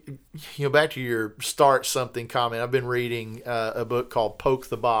to your start something comment. I've been reading a book called Poke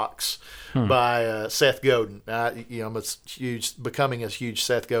the Box by Seth Godin. I'm becoming a huge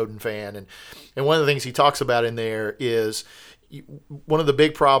Seth Godin fan, and one of the things he talks about in there is one of the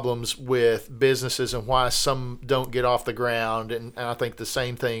big problems with businesses and why some don't get off the ground, and I think the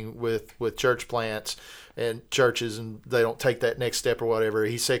same thing with church plants and churches, and they don't take that next step or whatever.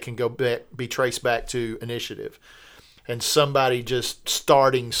 He said can be traced back to initiative and somebody just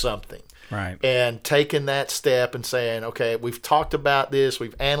starting something. Right. And taking that step and saying, okay, we've talked about this,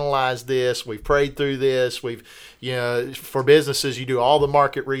 we've analyzed this, we've prayed through this, for businesses, you do all the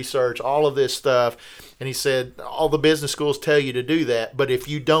market research, all of this stuff. And he said, all the business schools tell you to do that, but if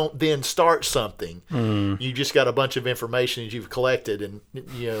you don't then start something, you just got a bunch of information that you've collected and,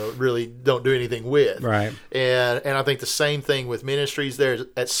 really don't do anything with. Right. And I think the same thing with ministries there.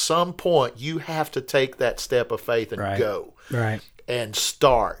 At some point, you have to take that step of faith and go. Right. And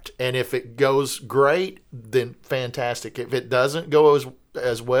start. And if it goes great, then fantastic. If it doesn't go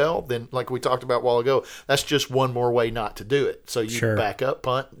as well, then like we talked about a while ago, that's just one more way not to do it. So you back up,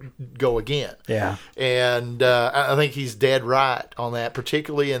 punt, go again. Yeah. And I think he's dead right on that,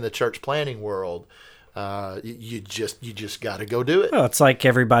 particularly in the church planting world. You just got to go do it. Well, it's like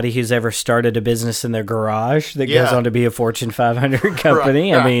everybody who's ever started a business in their garage that goes on to be a Fortune 500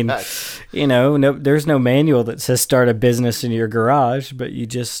 company. I mean, there's no manual that says start a business in your garage, but you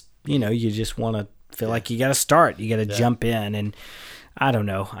just want to feel like you got to start. You got to jump in. And I don't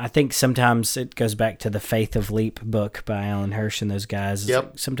know. I think sometimes it goes back to the Faith of Leap book by Alan Hirsch and those guys.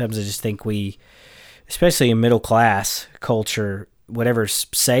 Yep. Sometimes I just think we, especially in middle class culture, whatever's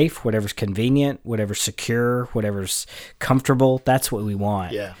safe, whatever's convenient, whatever's secure, whatever's comfortable, that's what we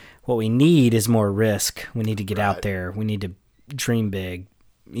want. Yeah. What we need is more risk. We need to get out there. We need to dream big,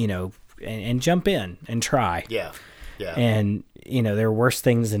 and jump in and try. Yeah. Yeah. And, there are worse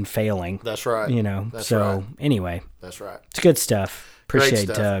things than failing. That's right. That's right. Anyway. That's right. It's good stuff. Appreciate Great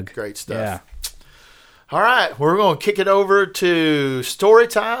stuff. Doug. Great stuff. Yeah. All right. We're going to kick it over to story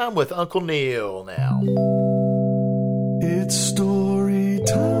time with Uncle Neil now. It's story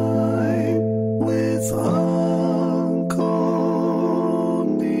time with Uncle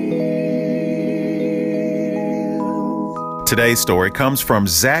Neil. Today's story comes from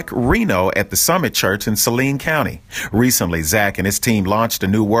Zach Reno at the Summit Church in Saline County. Recently, Zach and his team launched a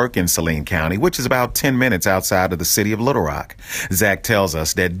new work in Saline County, which is about 10 minutes outside of the city of Little Rock. Zach tells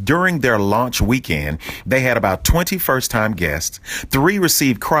us that during their launch weekend, they had about 20 first-time guests. 3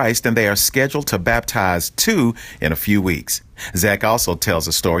 received Christ, and they are scheduled to baptize 2 in a few weeks. Zach also tells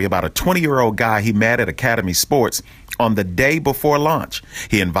a story about a 20-year-old guy he met at Academy Sports on the day before launch.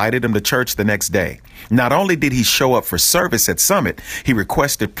 He invited him to church the next day. Not only did he show up for service at Summit, he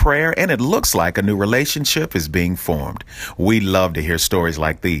requested prayer, and it looks like a new relationship is being formed. We love to hear stories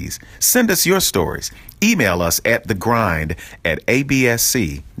like these. Send us your stories. Email us at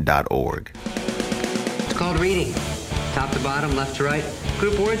thegrind@absc.org. It's called reading. Top to bottom, left to right.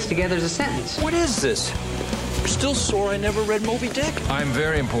 Group words together as a sentence. What is this? I'm still sore I never read Moby Dick. I'm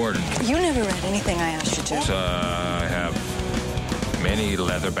very important. You never read anything I asked you to. I have many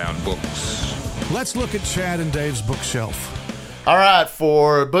leather-bound books. Let's look at Chad and Dave's bookshelf. All right,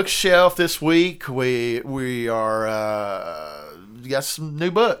 for bookshelf this week, we are got some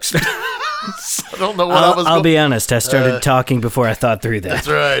new books. I don't know what I'll be honest. I started talking before I thought through that. That's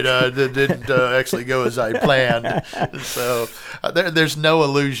right. It didn't actually go as I planned. So there's no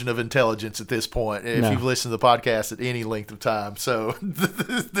illusion of intelligence at this point if you've listened to the podcast at any length of time. So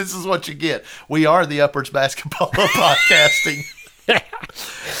this is what you get. We are the Upwards Basketball of podcasting.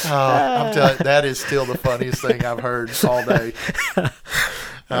 I'm telling you, that is still the funniest thing I've heard all day.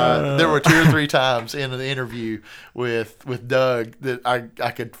 There were 2 or 3 times in the interview with Doug that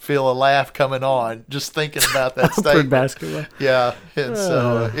I could feel a laugh coming on just thinking about that statement. Basketball. Yeah. And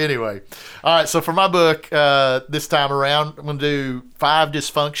so anyway, all right. So for my book this time around, I'm going to do 5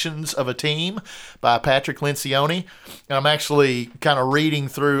 Dysfunctions of a Team by Patrick Lencioni. And I'm actually kind of reading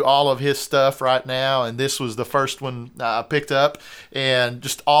through all of his stuff right now, and this was the first one I picked up, and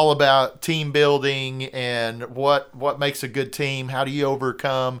just all about team building and what makes a good team. How do you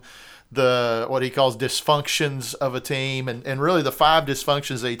overcome the what he calls dysfunctions of a team, and really the 5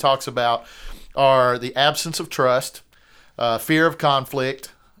 dysfunctions that he talks about are the absence of trust, fear of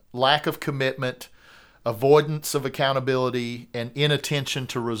conflict, lack of commitment, avoidance of accountability, and inattention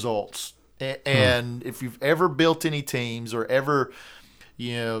to results. And if you've ever built any teams or ever,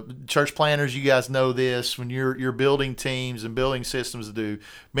 church planners, you guys know this, when you're building teams and building systems to do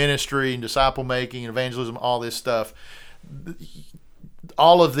ministry and disciple making and evangelism, all this stuff,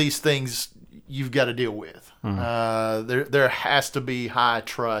 all of these things you've got to deal with. There has to be high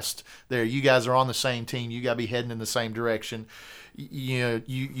trust there. You guys are on the same team. You got to be heading in the same direction.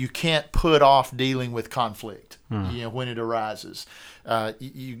 You can't put off dealing with conflict when it arises.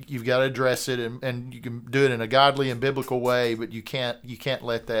 You've got to address it, and you can do it in a godly and biblical way, but you can't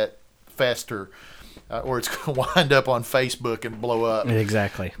let that fester, or it's going to wind up on Facebook and blow up.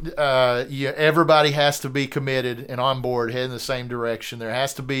 Exactly. Everybody has to be committed and on board, heading in the same direction. There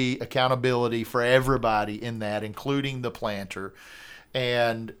has to be accountability for everybody in that, including the planter,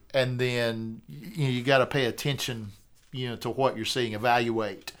 and then you got to pay attention to what you're seeing,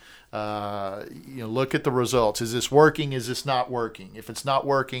 evaluate, look at the results. Is this working? Is this not working? If it's not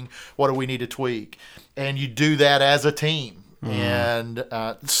working, what do we need to tweak? And you do that as a team. And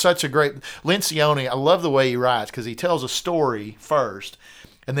such a great Lencioni. I love the way he writes, because he tells a story first,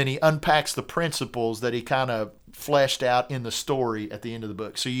 and then he unpacks the principles that he kind of fleshed out in the story at the end of the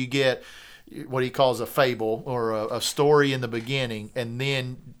book. So you get what he calls a fable, or a story in the beginning, and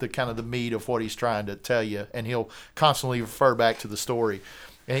then the kind of the meat of what he's trying to tell you, and he'll constantly refer back to the story.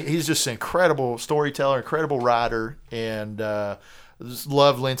 And he's just an incredible storyteller, incredible writer, and just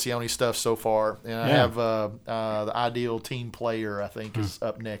love Lencioni stuff so far. And I have the Ideal Team Player, I think, is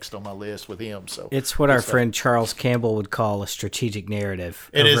up next on my list with him. So it's what our friend Charles Campbell would call a strategic narrative.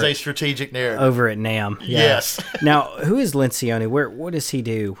 It is a strategic narrative over at NAM. Yeah. Yes. Now, who is Lencioni? What does he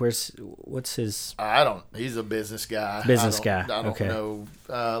do? What's his? He's a business guy. I don't know.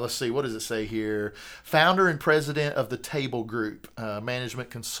 Let's see. What does it say here? Founder and president of the Table Group,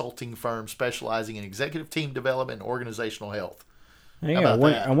 management consulting firm specializing in executive team development and organizational health. Yeah,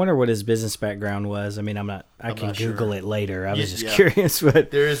 I wonder what his business background was. I mean, I can Google sure. it later. I was just curious.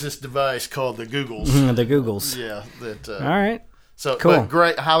 But there is this device called the Googles. The Googles. Yeah. All right. So cool. But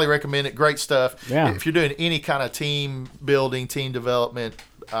great, highly recommend it. Great stuff. Yeah. If you're doing any kind of team building, team development,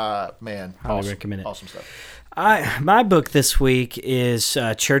 man, highly recommend it. Awesome stuff. My book this week is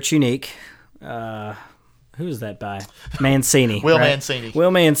Church Unique. Who is that by? Mancini. Will Mancini.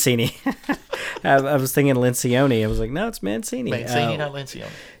 Will Mancini. I was thinking Lencioni. I was like, no, it's Mancini. Mancini, not Lencioni.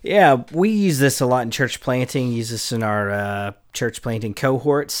 Yeah, we use this a lot in church planting. Use this in our church planting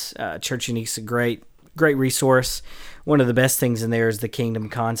cohorts. Church Unique's a great resource. One of the best things in there is the kingdom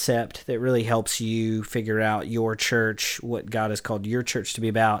concept that really helps you figure out your church, what God has called your church to be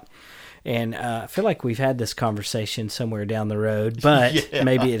about. And I feel like we've had this conversation somewhere down the road, but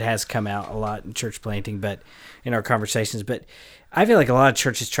maybe it has come out a lot in church planting, but in our conversations. But I feel like a lot of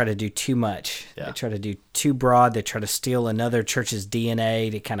churches try to do too much. Yeah. They try to do too broad. They try to steal another church's DNA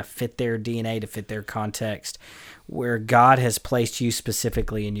to kind of fit their DNA, to fit their context, where God has placed you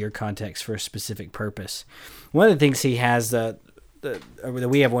specifically in your context for a specific purpose. One of the things he has that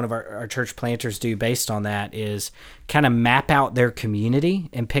we have one of our church planters do based on that is kind of map out their community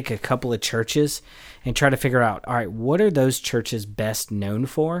and pick a couple of churches and try to figure out, all right, what are those churches best known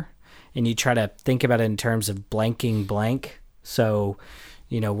for? And you try to think about it in terms of blanking blank. So,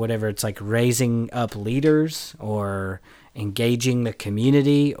 whatever it's like raising up leaders or engaging the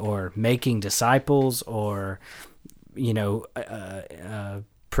community or making disciples or,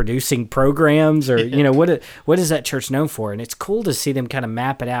 producing programs or, what is that church known for? And it's cool to see them kind of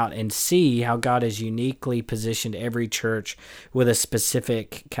map it out and see how God has uniquely positioned every church with a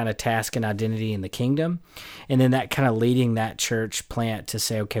specific kind of task and identity in the kingdom. And then that kind of leading that church plant to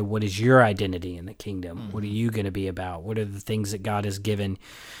say, okay, what is your identity in the kingdom? Mm-hmm. What are you going to be about? What are the things that God has given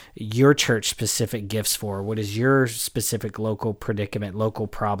your church specific gifts for? What is your specific local predicament, local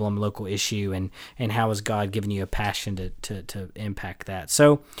problem, local issue, and how has God given you a passion to impact that?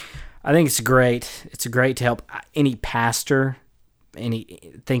 So I think it's great. It's great to help any pastor,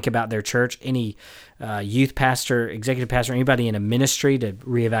 think about their church, any youth pastor, executive pastor, anybody in a ministry to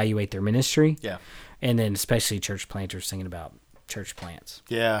reevaluate their ministry. Yeah. And then especially church planters thinking about church plants.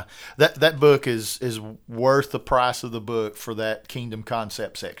 Yeah, that book is worth the price of the book for that kingdom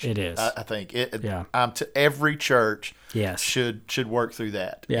concept section. It is. I think it. Yeah. Every church. Yes. Should work through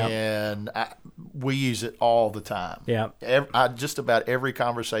that. Yeah. And we use it all the time. Yeah. Just about every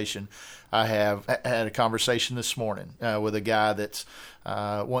conversation I have. I had a conversation this morning with a guy that's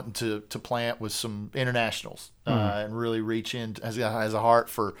wanting to plant with some internationals and really reach in, has a heart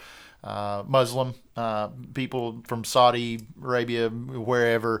for Muslim people from Saudi Arabia,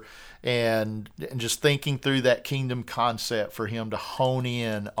 wherever, and just thinking through that kingdom concept for him to hone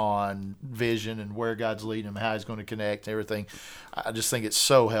in on vision and where God's leading him, how he's going to connect everything. I just think it's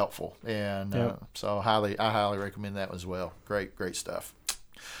so helpful, and so I highly recommend that as well. Great stuff.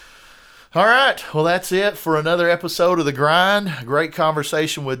 All right, well, that's it for another episode of The Grind. Great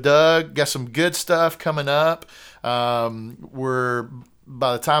conversation with Doug. Got some good stuff coming up.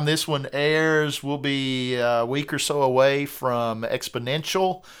 By the time this one airs, we'll be a week or so away from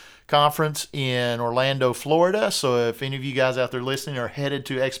Exponential Conference in Orlando, Florida. So if any of you guys out there listening are headed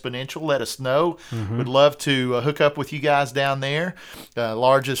to Exponential, let us know. Mm-hmm. We'd love to hook up with you guys down there.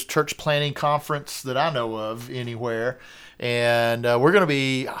 Largest church planting conference that I know of anywhere. And we're going to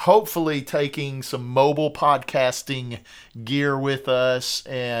be hopefully taking some mobile podcasting gear with us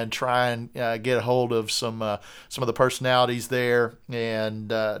and try and get a hold of some of the personalities there and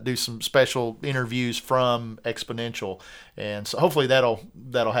do some special interviews from Exponential. And so hopefully that'll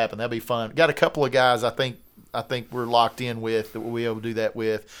happen. That'll be fun. Got a couple of guys I think we're locked in with that we'll be able to do that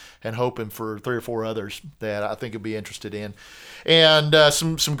with, and hoping for 3 or 4 others that I think you'll be interested in. And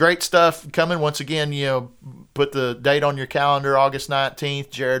some great stuff coming. Once again, put the date on your calendar, August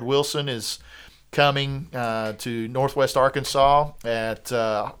 19th. Jared Wilson is coming to Northwest Arkansas at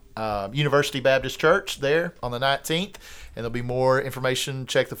University Baptist Church there on the 19th. And there'll be more information.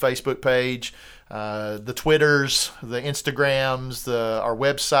 Check the Facebook page, the Twitters, the Instagrams, our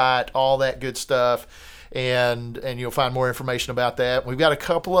website, all that good stuff. And you'll find more information about that. We've got a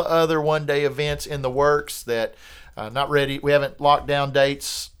couple of other one-day events in the works that not ready. We haven't locked down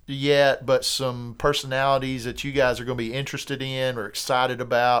dates yet, but some personalities that you guys are going to be interested in or excited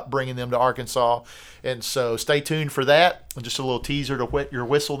about, bringing them to Arkansas. And so stay tuned for that. Just a little teaser to whet your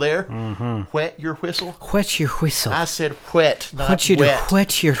whistle there. Mm-hmm. Whet your whistle? Whet your whistle. I said whet, not wet. To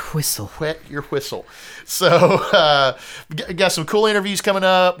whet your whistle. Whet your whistle. So got some cool interviews coming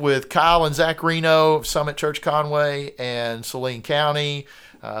up with Kyle and Zach Reno of Summit Church Conway and Saline County.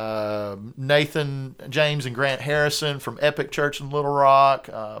 Nathan James and Grant Harrison from Epic Church in Little Rock.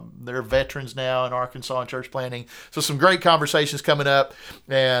 They're veterans now in Arkansas and church planting. So some great conversations coming up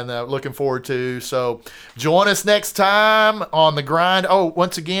and looking forward to. So join us next time on The Grind. Oh,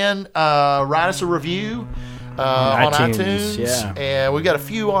 once again, write us a review on iTunes. Yeah. And we've got a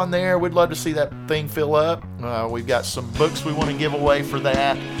few on there. We'd love to see that thing fill up. We've got some books we want to give away for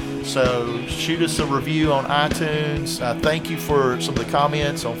that. So shoot us a review on iTunes. Thank you for some of the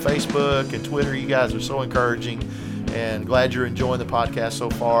comments on Facebook and Twitter. You guys are so encouraging, and glad you're enjoying the podcast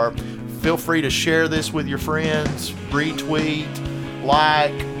so far. Feel free to share this with your friends, retweet,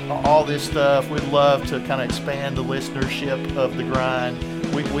 like, all this stuff. We'd love to kind of expand the listenership of The Grind.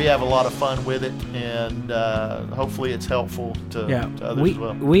 we have a lot of fun with it, and hopefully it's helpful to others as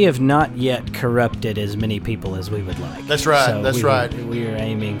well. We have not yet corrupted as many people as we would like. That's right. So that's right. We are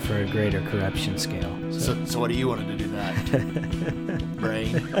aiming for a greater corruption scale. So what do you want to do tonight,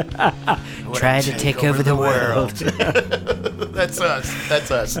 Brain? Try to take over the world. That's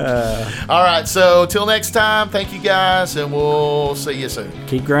us. All right. So till next time, thank you guys, and we'll see you soon.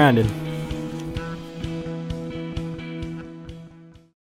 Keep grinding.